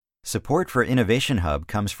Support for Innovation Hub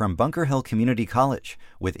comes from Bunker Hill Community College,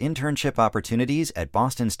 with internship opportunities at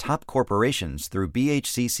Boston's top corporations through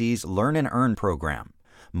BHCC's Learn and Earn program.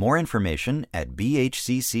 More information at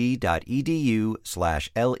bhcc.edu/LE.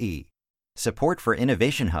 Support for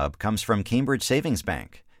Innovation Hub comes from Cambridge Savings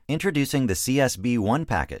Bank, introducing the CSB One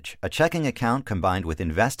package, a checking account combined with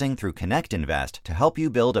investing through Connect Invest to help you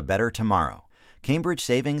build a better tomorrow.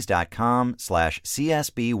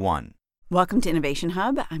 CambridgeSavings.com/CSB1. Welcome to Innovation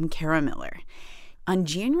Hub. I'm Kara Miller. On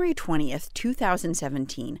January 20th,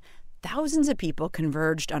 2017, thousands of people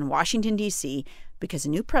converged on Washington, D.C. because a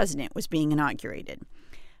new president was being inaugurated.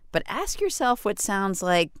 But ask yourself what sounds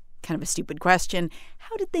like kind of a stupid question.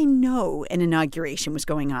 How did they know an inauguration was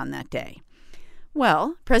going on that day?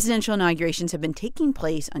 Well, presidential inaugurations have been taking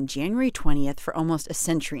place on January 20th for almost a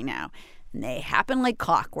century now, and they happen like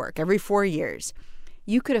clockwork every 4 years.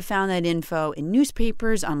 You could have found that info in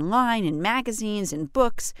newspapers, online, in magazines, in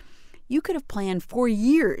books. You could have planned for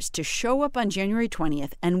years to show up on January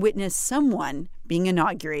 20th and witness someone being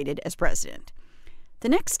inaugurated as president. The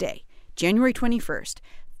next day, January 21st,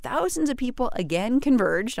 thousands of people again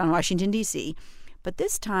converged on Washington, D.C., but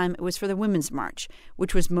this time it was for the Women's March,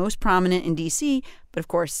 which was most prominent in D.C., but of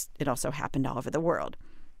course it also happened all over the world.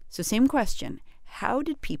 So same question, how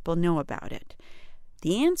did people know about it?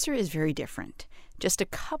 The answer is very different. Just a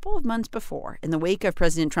couple of months before, in the wake of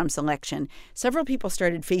President Trump's election, several people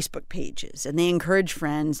started Facebook pages, and they encouraged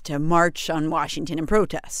friends to march on Washington and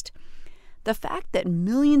protest. The fact that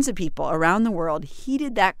millions of people around the world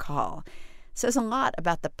heeded that call says a lot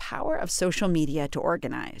about the power of social media to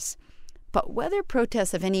organize. But whether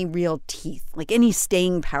protests have any real teeth, like any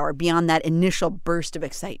staying power beyond that initial burst of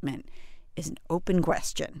excitement, is an open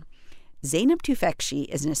question. Zeynep Tufekci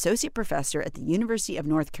is an associate professor at the University of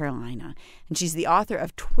North Carolina, and she's the author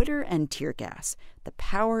of Twitter and Tear Gas, The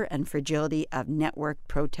Power and Fragility of Networked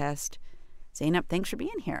Protest. Zeynep, thanks for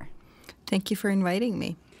being here. Thank you for inviting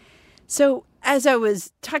me. So as I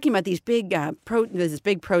was talking about these big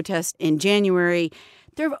protests in January,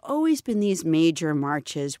 there have always been these major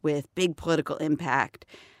marches with big political impact.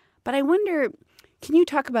 But I wonder, can you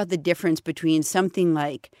talk about the difference between something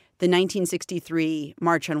like the 1963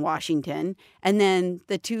 March on Washington and then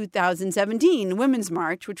the 2017 Women's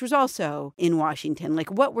March, which was also in Washington?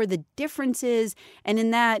 Like, what were the differences? And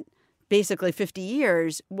in that basically 50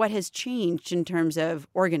 years, what has changed in terms of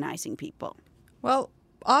organizing people? Well,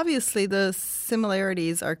 obviously the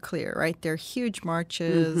similarities are clear, right? There are huge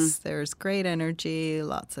marches, There's great energy,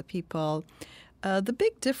 lots of people. The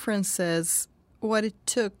big difference is what it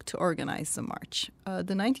took to organize the march.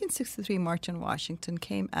 The 1963 March on Washington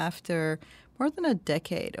came after more than a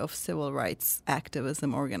decade of civil rights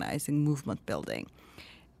activism, organizing, movement building.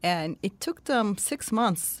 And it took them 6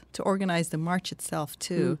 months to organize the march itself,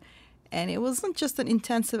 too. And it wasn't just an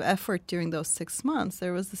intensive effort during those 6 months.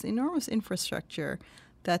 There was this enormous infrastructure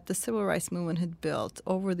that the civil rights movement had built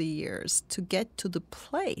over the years to get to the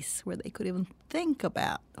place where they could even think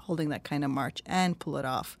about holding that kind of march and pull it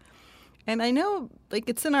off. And I know, like,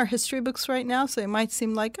 it's in our history books right now, so it might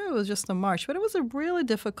seem like, oh, it was just a march. But it was a really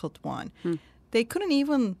difficult one. They couldn't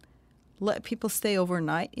even let people stay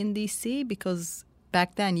overnight in D.C. because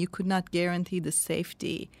back then you could not guarantee the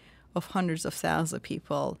safety of hundreds of thousands of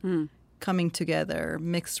people coming together,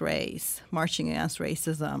 mixed race, marching against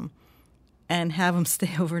racism, and have them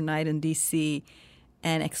stay overnight in D.C.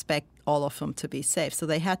 and expect all of them to be safe. So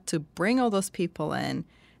they had to bring all those people in,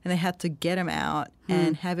 and they had to get them out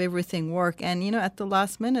and have everything work. And, you know, at the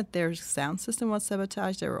last minute, their sound system was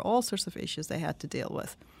sabotaged. There were all sorts of issues they had to deal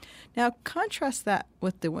with. Now, contrast that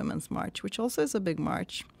with the Women's March, which also is a big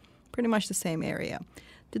march, pretty much the same area.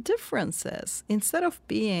 The difference is, instead of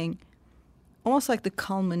being almost like the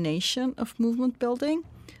culmination of movement building,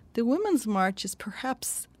 the Women's March is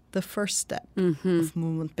perhaps the first step of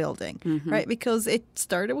movement building, right? Because it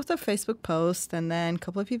started with a Facebook post, and then a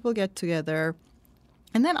couple of people get together.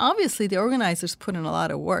 And then obviously the organizers put in a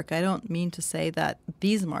lot of work. I don't mean to say that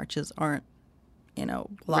these marches aren't, a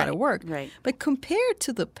lot of work. Right. But compared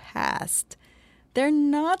to the past, they're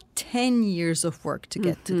not 10 years of work to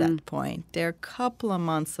get to that point. They're a couple of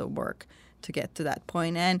months of work to get to that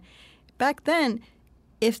point. And back then,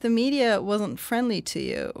 if the media wasn't friendly to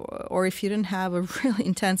you, or if you didn't have a really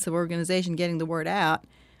intensive organization getting the word out,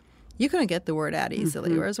 you couldn't get the word out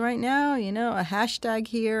easily. Whereas right now, a hashtag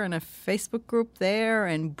here and a Facebook group there,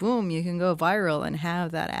 and boom, you can go viral and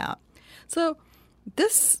have that out. So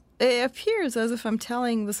it appears as if I'm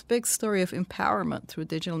telling this big story of empowerment through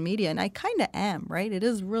digital media, and I kind of am, right? It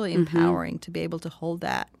is really empowering to be able to hold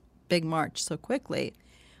that big march so quickly.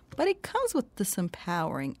 But it comes with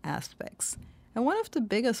disempowering aspects. And one of the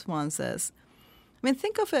biggest ones is,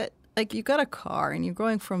 think of it like you got a car and you're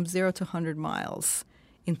going from 0 to 100 miles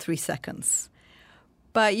in 3 seconds,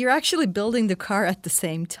 but you're actually building the car at the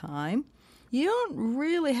same time. You don't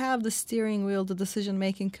really have the steering wheel, the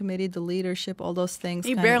decision-making committee, the leadership, all those things.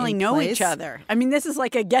 You barely know each other. I mean, this is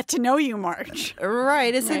like a get-to-know-you march.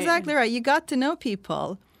 Right. It's exactly right. You got to know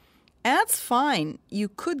people. And that's fine. You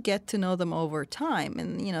could get to know them over time.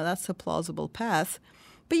 And, you know, that's a plausible path.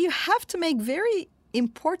 But you have to make very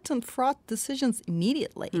important, fraught decisions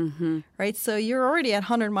immediately. Right? So you're already at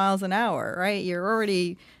 100 miles an hour, right? You're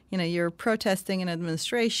already... You know, you're protesting an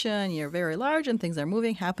administration, you're very large, and things are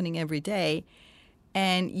moving, happening every day.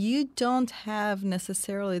 And you don't have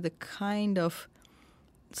necessarily the kind of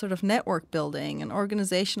sort of network building and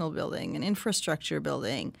organizational building and infrastructure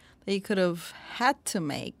building that you could have had to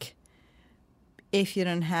make if you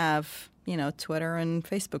didn't have, you know, Twitter and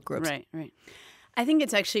Facebook groups. Right. I think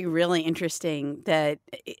it's actually really interesting that,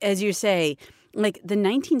 as you say, like the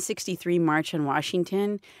 1963 March on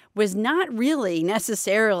Washington was not really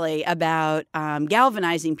necessarily about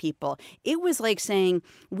galvanizing people. It was like saying,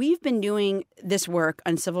 we've been doing this work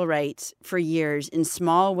on civil rights for years in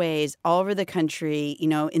small ways all over the country, you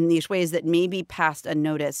know, in these ways that maybe passed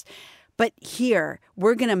unnoticed. But here,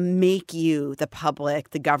 we're going to make you, the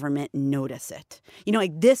public, the government, notice it. You know,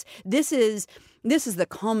 like this is the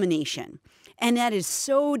culmination. And that is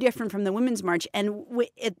so different from the Women's March. And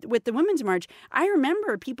with the Women's March, I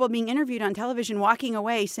remember people being interviewed on television walking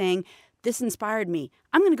away saying, this inspired me.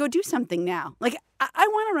 I'm going to go do something now. Like, I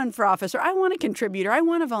want to run for office, or I want to contribute, or I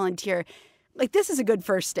want to volunteer. Like, this is a good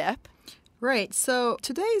first step. Right. So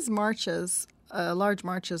today's marches, large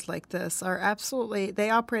marches like this, are absolutely,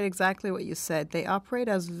 they operate exactly what you said. They operate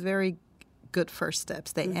as very good first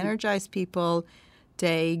steps. They energize people.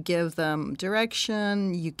 They give them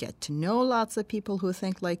direction. You get to know lots of people who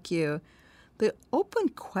think like you. The open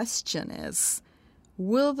question is,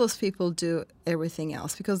 will those people do everything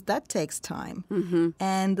else? Because that takes time.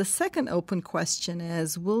 And the second open question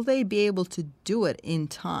is, will they be able to do it in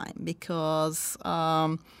time? Because,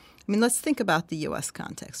 I mean, let's think about the U.S.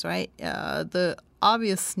 context, right? The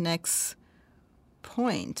obvious next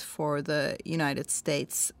point for the United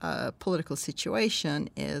States political situation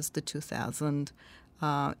is the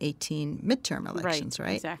 2018 midterm elections,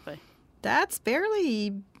 right? Exactly. That's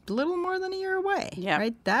barely a little more than a year away,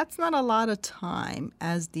 right? That's not a lot of time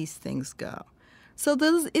as these things go. So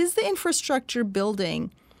is the infrastructure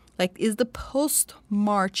building, like is the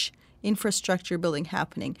post-March infrastructure building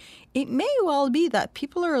happening? It may well be that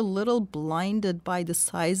people are a little blinded by the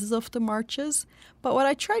sizes of the marches. But what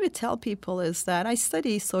I try to tell people is that I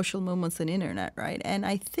study social movements and internet, right? And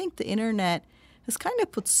I think the internet has kind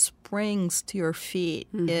of put springs to your feet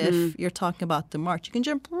if you're talking about the march. You can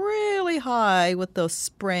jump really high with those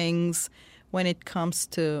springs when it comes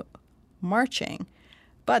to marching.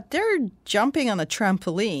 But they're jumping on a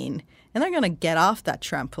trampoline, and they're going to get off that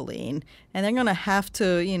trampoline, and they're going to have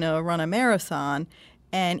to, you know, run a marathon.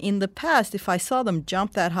 And in the past, if I saw them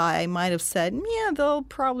jump that high, I might have said, yeah, they'll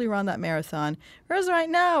probably run that marathon. Whereas right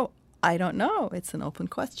now, I don't know. It's an open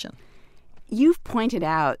question. You've pointed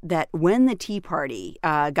out that when the Tea Party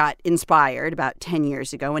got inspired about 10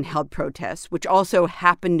 years ago and held protests, which also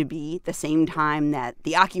happened to be the same time that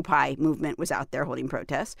the Occupy movement was out there holding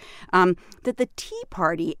protests, that the Tea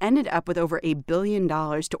Party ended up with over $1 billion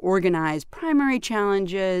to organize primary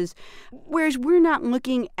challenges, whereas we're not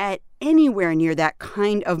looking at anywhere near that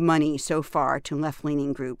kind of money so far to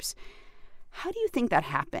left-leaning groups. How do you think that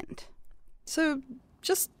happened? So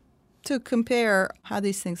just to compare how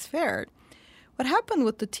these things fared, what happened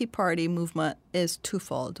with the Tea Party movement is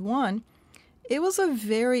twofold. One, it was a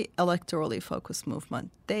very electorally focused movement.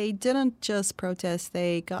 They didn't just protest.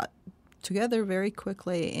 They got together very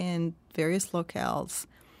quickly in various locales.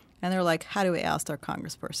 And they're like, how do we oust our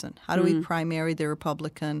congressperson? How do we primary the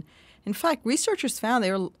Republican? In fact, researchers found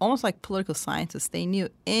they were almost like political scientists. They knew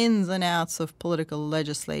ins and outs of political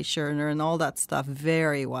legislature and all that stuff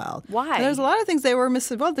very well. Why? And there's a lot of things they were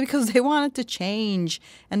misinvolved because they wanted to change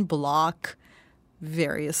and block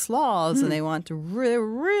various laws, and they want to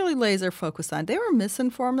really laser focus on. They were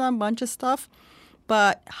misinformed on a bunch of stuff,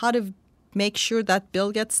 but how to make sure that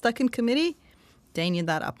bill gets stuck in committee, they knew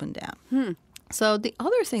that up and down. So the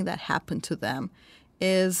other thing that happened to them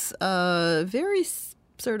is very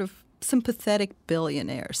sort of sympathetic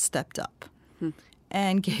billionaires stepped up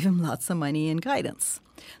and gave them lots of money and guidance.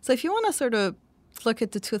 So if you want to sort of look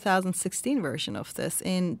at the 2016 version of this,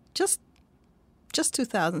 in just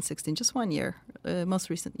 2016, just 1 year, most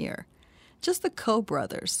recent year, just the Koch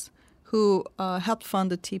brothers who helped fund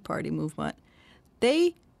the Tea Party movement,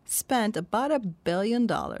 they spent about $1 billion,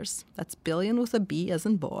 that's billion with a B as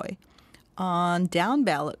in boy, on down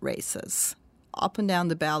ballot races, up and down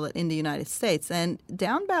the ballot in the United States. And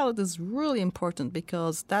down ballot is really important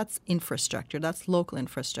because that's infrastructure. That's local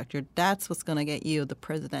infrastructure. That's what's going to get you the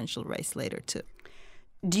presidential race later, too.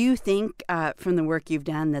 Do you think from the work you've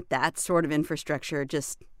done that sort of infrastructure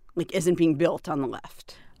just isn't being built on the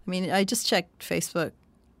left? I mean, I just checked Facebook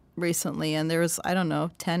recently, and there was,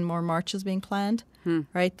 10 more marches being planned,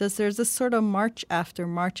 right? There's this sort of march after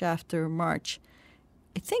march after march.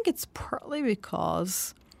 I think it's partly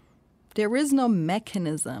because there is no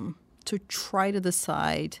mechanism to try to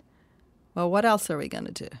decide, well, what else are we going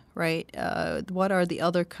to do, right? What are the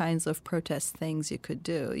other kinds of protest things you could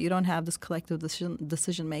do? You don't have this collective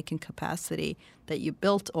decision-making capacity that you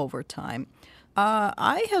built over time.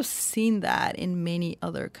 I have seen that in many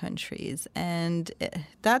other countries, and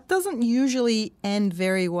that doesn't usually end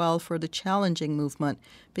very well for the challenging movement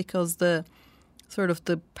because the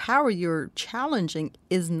power you're challenging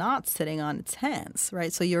is not sitting on its hands,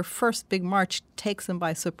 right? So your first big march takes them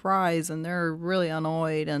by surprise, and they're really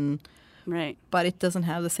annoyed, right. But it doesn't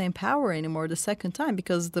have the same power anymore the second time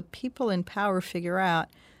because the people in power figure out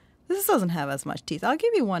this doesn't have as much teeth. I'll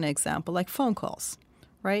give you one example, like phone calls,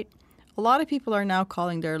 right? A lot of people are now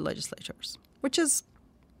calling their legislators, which is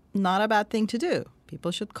not a bad thing to do.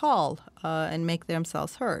 People should call and make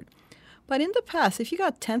themselves heard. But in the past, if you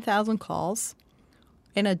got 10,000 calls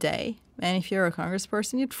in a day, and if you're a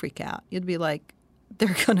congressperson, you'd freak out. You'd be like,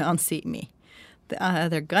 they're going to unseat me.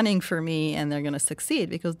 They're gunning for me, and they're going to succeed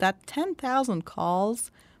because that 10,000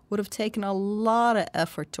 calls would have taken a lot of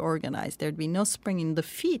effort to organize. There'd be no spring in the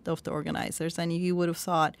feet of the organizers, and you would have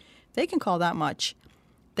thought, they can call that much.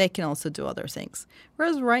 They can also do other things.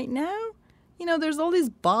 Whereas right now, there's all these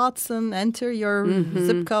bots and enter your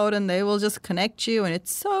zip code and they will just connect you and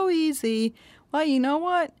it's so easy. Well, you know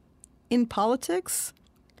what? In politics,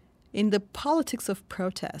 in the politics of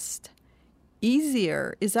protest,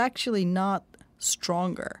 easier is actually not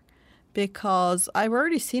stronger because I've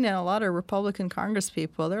already seen it in a lot of Republican Congress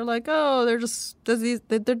people. They're like, oh,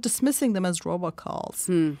 they're dismissing them as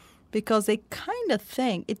robocalls because they kind of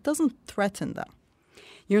think it doesn't threaten them.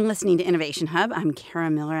 You're listening to Innovation Hub. I'm Kara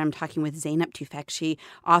Miller. I'm talking with Zeynep Tufekci,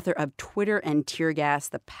 author of Twitter and Tear Gas,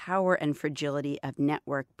 The Power and Fragility of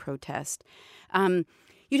Network Protest.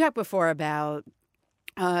 You talked before about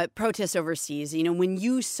protests overseas. When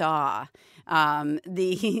you saw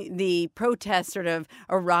the protests sort of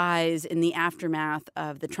arise in the aftermath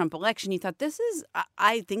of the Trump election, you thought,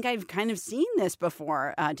 I think I've kind of seen this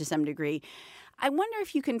before to some degree. I wonder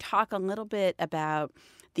if you can talk a little bit about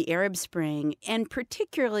the Arab Spring, and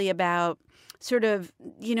particularly about sort of,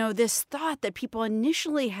 this thought that people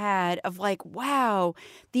initially had of like, wow,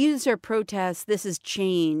 these are protests, this is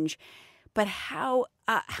change, but how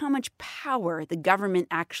much power the government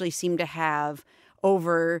actually seemed to have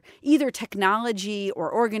over either technology or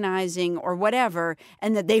organizing or whatever,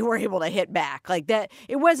 and that they were able to hit back. Like that,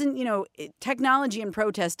 it wasn't, technology and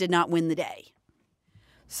protest did not win the day.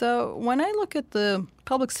 So when I look at the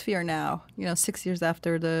public sphere now, 6 years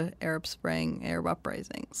after the Arab Spring, Arab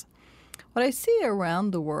uprisings, what I see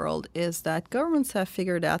around the world is that governments have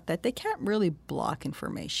figured out that they can't really block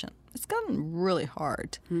information. It's gotten really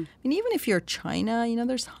hard. I mean, even if you're China,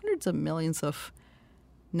 there's hundreds of millions of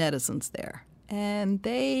netizens there. And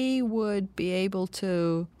they would be able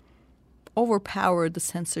to overpower the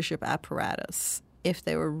censorship apparatus if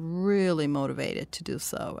they were really motivated to do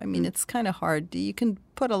so. I mean, it's kind of hard. You can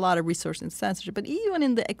put a lot of resources in censorship, but even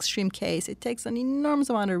in the extreme case, it takes an enormous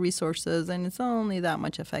amount of resources, and it's only that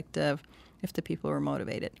much effective if the people are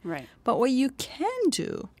motivated. Right. But what you can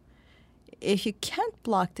do, if you can't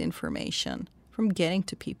block the information from getting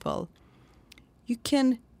to people, you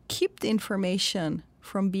can keep the information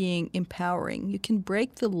from being empowering. You can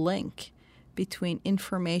break the link between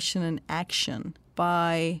information and action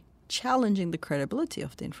by challenging the credibility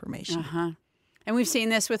of the information. And we've seen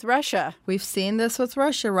this with Russia.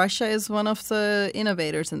 Russia is one of the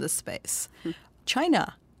innovators in this space.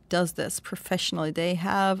 China does this professionally. They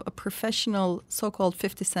have a professional so-called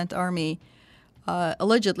 50-cent army.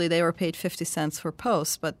 Allegedly, they were paid 50 cents for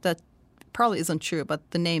posts, but that probably isn't true, but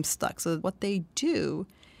the name stuck. So what they do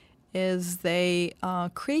is they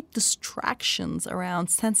create distractions around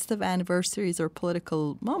sensitive anniversaries or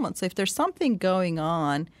political moments. So if there's something going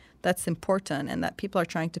on that's important and that people are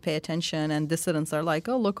trying to pay attention and dissidents are like,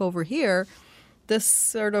 oh, look over here, this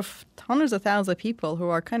sort of hundreds of thousands of people who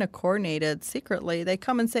are kind of coordinated secretly, they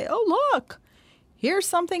come and say, oh, look, here's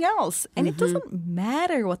something else. And it doesn't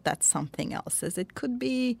matter what that something else is. It could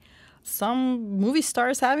be some movie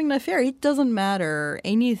stars having an affair. It doesn't matter.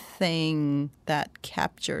 Anything that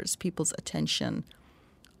captures people's attention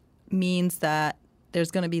means that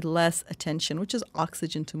there's going to be less attention, which is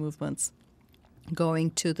oxygen to movements,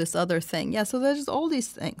 going to this other thing. Yeah, so there's all these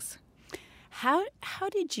things. How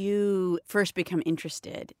did you first become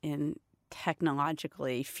interested in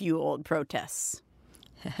technologically fueled protests?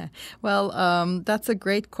 Well, that's a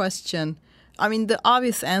great question. I mean, the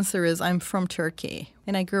obvious answer is I'm from Turkey,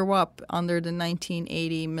 and I grew up under the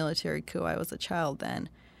 1980 military coup. I was a child then.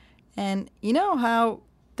 And you know how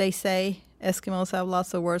they say Eskimos have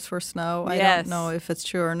lots of words for snow? I Yes. don't know if it's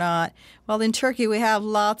true or not. Well, in Turkey, we have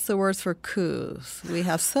lots of words for coups. We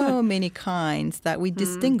have so many kinds that we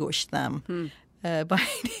distinguish them. By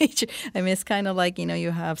nature. I mean, it's kind of like,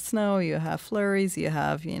 you have snow, you have flurries, you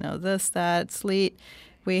have, this, that, sleet.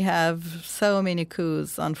 We have so many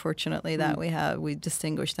coups, unfortunately, that we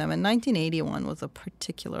distinguish them. And 1981 was a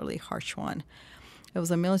particularly harsh one. It was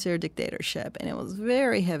a military dictatorship, and it was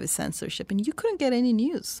very heavy censorship, and you couldn't get any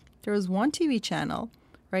news. There was one TV channel,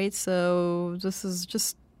 right? So this is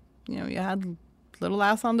just, you had Little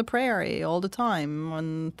House on the Prairie all the time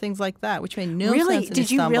and things like that, which made no sense in Really? Istanbul.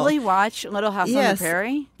 Did you really watch Little House on the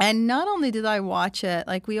Prairie? And not only did I watch it,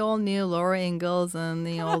 like we all knew Laura Ingalls and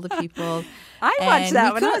all the people. I watched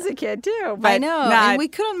that when I was a kid too. But I know, and we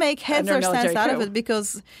couldn't make heads or sense out of it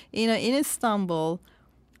because in Istanbul,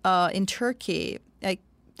 in Turkey, like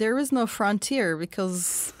there is no frontier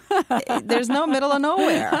because there's no middle of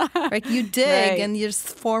nowhere. Right? You dig and you just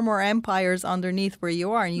form more empires underneath where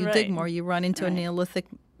you are, and you dig more, you run into a Neolithic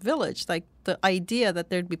village. Like the idea that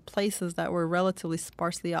there'd be places that were relatively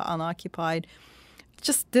sparsely unoccupied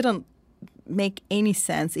just didn't make any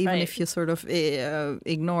sense, even if you sort of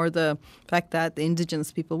ignore the fact that the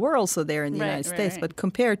indigenous people were also there in the United States. But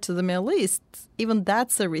compared to the Middle East, even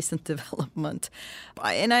that's a recent development.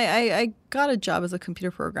 And I got a job as a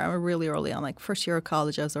computer programmer really early on. Like first year of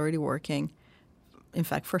college, I was already working. In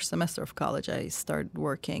fact, first semester of college, I started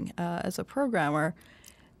working as a programmer.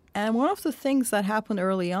 And one of the things that happened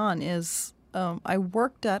early on is I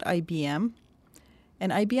worked at IBM,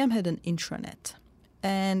 and IBM had an intranet.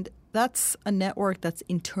 And that's a network that's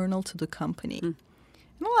internal to the company. And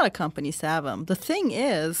a lot of companies have them. The thing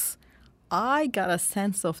is, I got a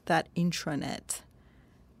sense of that intranet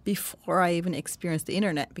before I even experienced the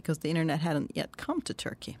internet because the internet hadn't yet come to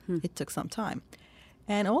Turkey. It took some time.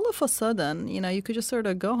 And all of a sudden, you could just sort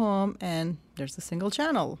of go home and there's a single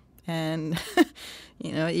channel and,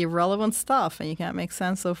 irrelevant stuff and you can't make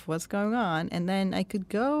sense of what's going on. And then I could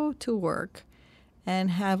go to work and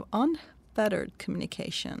have unfettered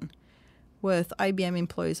communication with IBM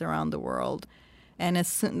employees around the world. And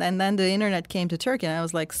then the internet came to Turkey, and I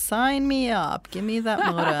was like, sign me up. Give me that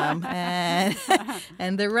modem.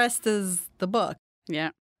 and the rest is the book. Yeah.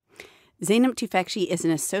 Zeynep Tufekci is an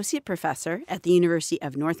associate professor at the University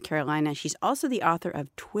of North Carolina. She's also the author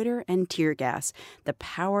of Twitter and Tear Gas, The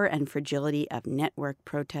Power and Fragility of Network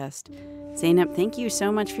Protest. Zeynep, thank you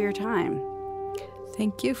so much for your time.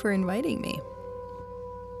 Thank you for inviting me.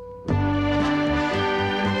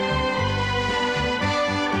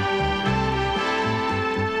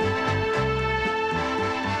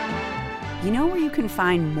 You know where you can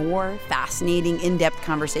find more fascinating, in-depth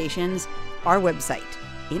conversations? Our website,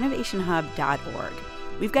 innovationhub.org.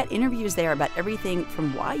 We've got interviews there about everything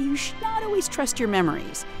from why you should not always trust your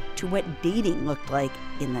memories to what dating looked like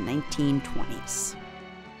in the 1920s.